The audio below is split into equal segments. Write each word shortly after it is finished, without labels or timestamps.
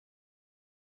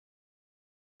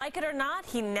Like it or not,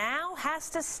 he now has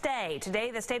to stay.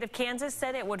 Today, the state of Kansas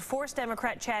said it would force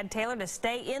Democrat Chad Taylor to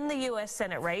stay in the U.S.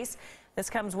 Senate race. This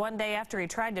comes one day after he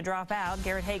tried to drop out.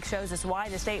 Garrett Hake shows us why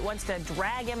the state wants to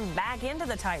drag him back into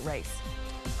the tight race.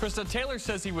 Krista, Taylor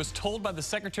says he was told by the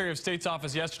Secretary of State's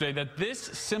office yesterday that this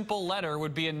simple letter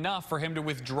would be enough for him to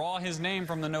withdraw his name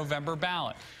from the November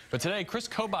ballot. But today,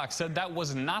 Kobach said that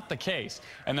was not the case,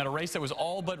 and that a race that was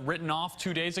all but written off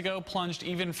 2 days ago plunged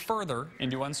even further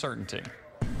into uncertainty.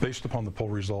 Based upon the poll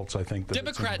results, I think that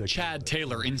Democrat Chad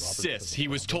Taylor insists he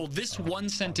was told this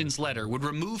one-sentence letter would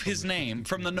remove his name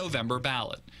from the November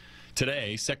ballot.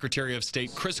 Today, Secretary of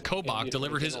State Kris Kobach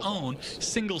delivered his own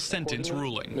single-sentence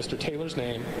ruling. Mr. Taylor's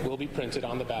name will be printed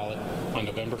on the ballot on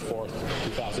November 4th,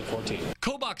 2014.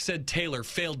 Kobach said Taylor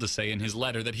failed to say in his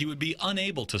letter that he would be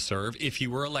unable to serve if he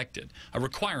were elected, a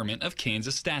requirement of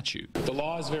Kansas statute. The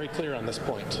law is very clear on this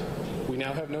point. We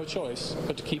now have no choice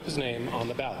but to keep his name on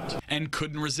the ballot. And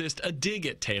couldn't resist a dig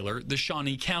at Taylor, the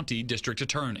Shawnee County District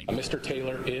Attorney. Mr.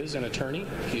 Taylor is an attorney.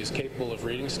 He is capable of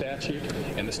reading statute,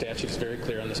 and the statute is very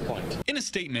clear on this point. In a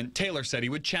statement, Taylor said he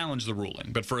would challenge the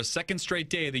ruling, but for a second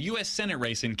straight day, the U.S. Senate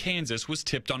race in Kansas was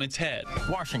tipped on its head.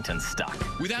 Washington's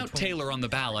stuck. Without Taylor on the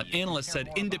ballot, analysts said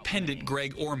independent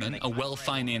Greg Orman, a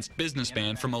well-financed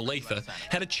businessman from Olathe,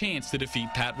 had a chance to defeat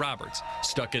Pat Roberts,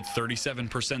 stuck at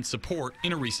 37% support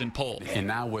in a recent poll. And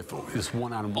now with this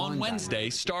one-on-one... On Wednesday,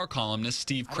 Star columnist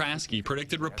Steve Kraske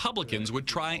predicted Republicans would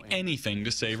try anything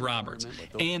to save Roberts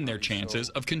and their chances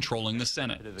of controlling the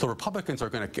Senate. So Republicans are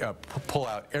going to pull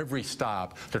out every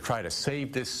stop to try to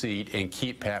save this seat and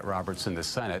keep Pat Roberts in the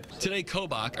Senate. Today,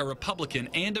 Kobach, a Republican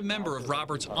and a member of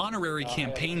Roberts' honorary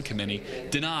campaign committee,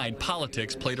 denied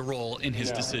politics played a role in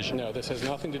his decision. No, this has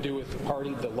nothing to do with the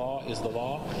party. The law is the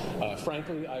law.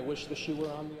 Frankly, I wish the shoe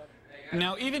were on the other.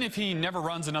 Now, even if he never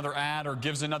runs another ad or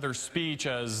gives another speech,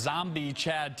 a zombie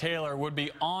Chad Taylor would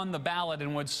be on the ballot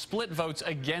and would split votes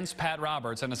against Pat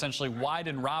Roberts and essentially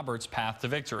widen Roberts' path to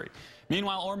victory.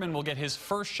 Meanwhile, Orman will get his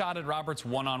first shot at Roberts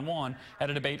one-on-one at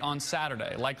a debate on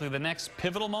Saturday, likely the next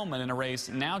pivotal moment in a race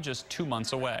now just 2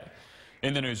 months away.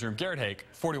 In the newsroom, Garrett Hake,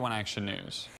 41 Action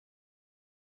News.